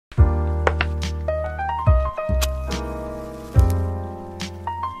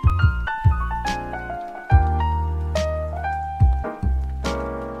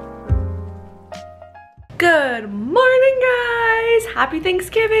Good morning, guys! Happy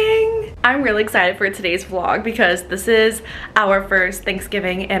Thanksgiving! I'm really excited for today's vlog because this is our first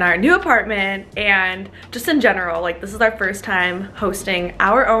Thanksgiving in our new apartment, and just in general, like, this is our first time hosting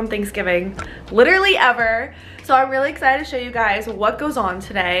our own Thanksgiving literally ever. So I'm really excited to show you guys what goes on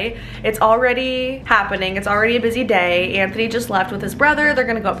today. It's already happening. It's already a busy day. Anthony just left with his brother. They're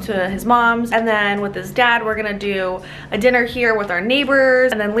gonna go up to his mom's, and then with his dad, we're gonna do a dinner here with our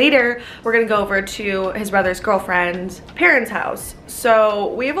neighbors, and then later we're gonna go over to his brother's girlfriend's parents' house.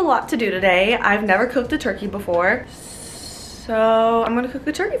 So we have a lot to do today. I've never cooked a turkey before, so I'm gonna cook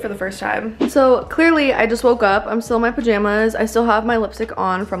the turkey for the first time. So clearly I just woke up. I'm still in my pajamas. I still have my lipstick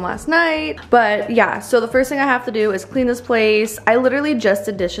on from last night. But yeah, so the first thing I have to do is clean this place. I literally just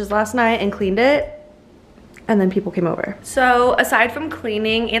did dishes last night and cleaned it, and then people came over. So aside from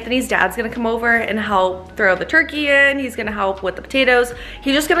cleaning, Anthony's dad's gonna come over and help throw the turkey in. He's gonna help with the potatoes.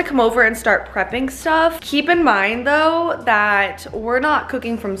 He's just gonna come over and start prepping stuff. Keep in mind though that we're not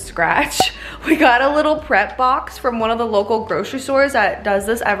cooking from scratch. We got a little prep box from one of the local grocery stores that does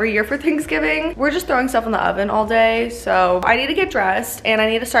this every year for Thanksgiving. We're just throwing stuff in the oven all day. So I need to get dressed and I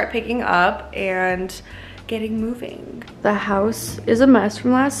need to start picking up and getting moving. The house is a mess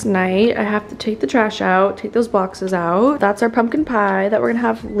from last night. I have to take the trash out, take those boxes out. That's our pumpkin pie that we're gonna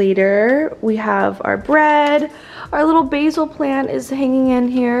have later. We have our bread. Our little basil plant is hanging in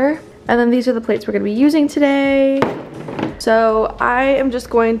here. And then these are the plates we're gonna be using today. So I am just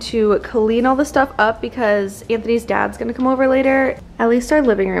going to clean all the stuff up because Anthony's dad's gonna come over later. At least our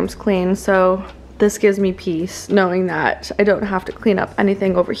living room's clean, so this gives me peace knowing that I don't have to clean up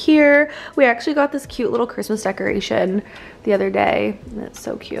anything over here. We actually got this cute little Christmas decoration the other day, and it's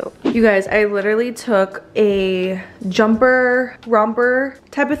so cute. You guys, I literally took a jumper, romper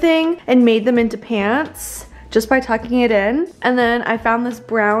type of thing and made them into pants just by tucking it in. And then I found this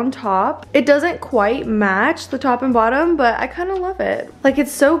brown top. It doesn't quite match the top and bottom, but I kind of love it. Like,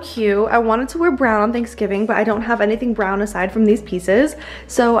 it's so cute. I wanted to wear brown on Thanksgiving, but I don't have anything brown aside from these pieces.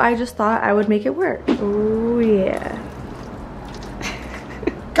 So I just thought I would make it work. Oh yeah.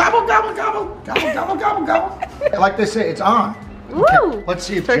 Gobble, gobble, gobble, gobble, gobble, gobble, gobble. Like they say, it's on. Woo! Okay, let's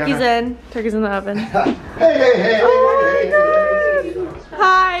see if Turkey's Jenna... Turkey's in the oven. Hey, hey, hey, Oh hey, my hey, God.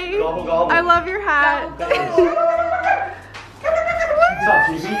 Hi. Gobble, gobble. I love your hat.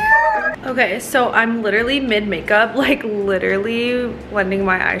 Okay, so I'm literally mid-makeup, like literally blending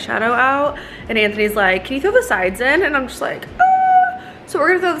my eyeshadow out, and Anthony's like, can you throw the sides in? And I'm just like, ah. So we're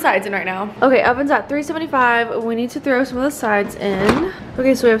gonna throw the sides in right now. Okay, oven's at 375. We need to throw some of the sides in.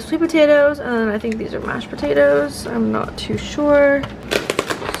 Okay, so we have sweet potatoes, and I think these are mashed potatoes. I'm not too sure.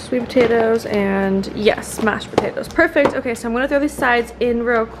 Sweet potatoes and yes, mashed potatoes. Perfect. Okay, so I'm gonna throw these sides in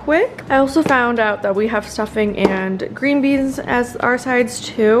real quick. I also found out that we have stuffing and green beans as our sides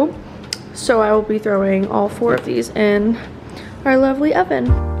too. So I will be throwing all 4 of these in our lovely oven.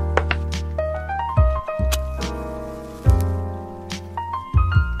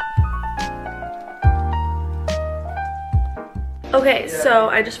 Okay, so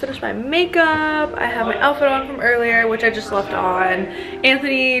I just finished my makeup. I have my outfit on from earlier, which I just left on.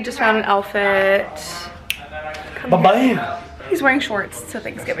 Anthony just found an outfit. Bye-bye. He's wearing shorts to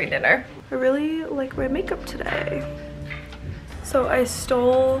Thanksgiving dinner. I really like my makeup today. So I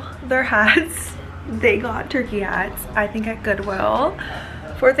stole their hats. They got turkey hats, I think at Goodwill,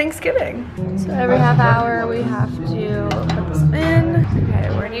 for Thanksgiving. So every half hour we have to put this in. Okay,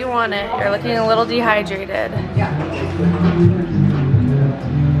 where do you want it? You're looking a little dehydrated.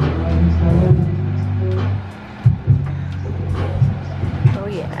 Oh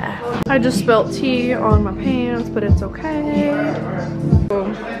yeah. I just spilled tea on my pants, but it's okay.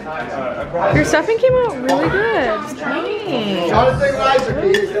 Your stuffing came out really good.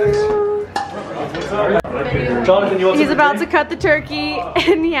 Jonathan, you want He's about to cut the turkey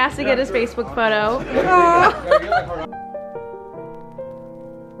and he has to get his Facebook photo. Oh.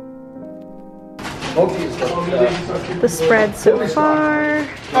 The spread so far.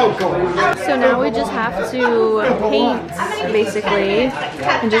 So now we just have to paint basically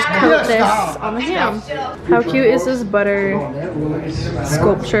and just coat this on the ham. How cute is this butter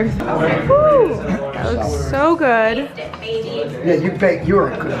sculpture? Woo! That looks so good. Yeah, you bake.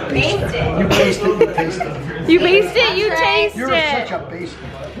 You're a good baster. You taste it. You taste it. You baste it. You taste You're it. such a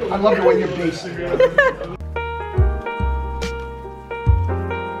baster. I love the way you're basting.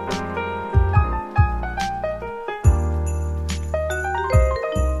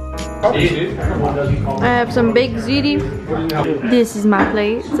 I have some baked ziti. This is my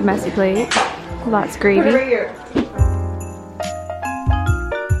plate. It's a messy plate. Lots of gravy.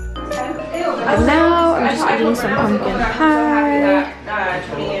 And now I'm just eating some pumpkin pie.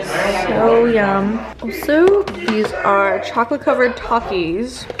 So yum. Also, these are chocolate covered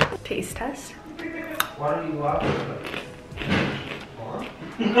Takis. Taste test. Not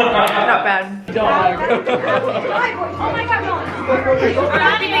bad. Oh my god, no.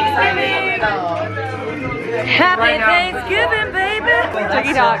 Happy Thanksgiving! Happy Thanksgiving, baby!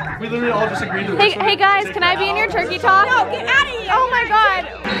 Turkey talk. We literally all just agreed to Hey guys, can I be in your turkey talk? No, get out of here! Oh my god!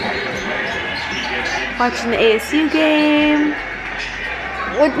 Watching the ASU game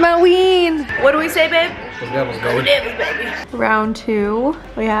with my ween. What do we say, babe? Round 2.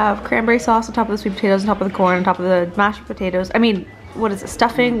 We have cranberry sauce on top of the sweet potatoes, on top of the corn, on top of the mashed potatoes. I mean, what is it?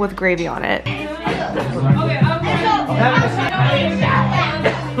 Stuffing with gravy on it.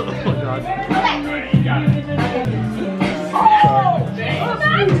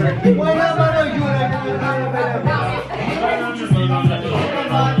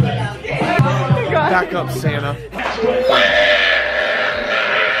 back up, Santa.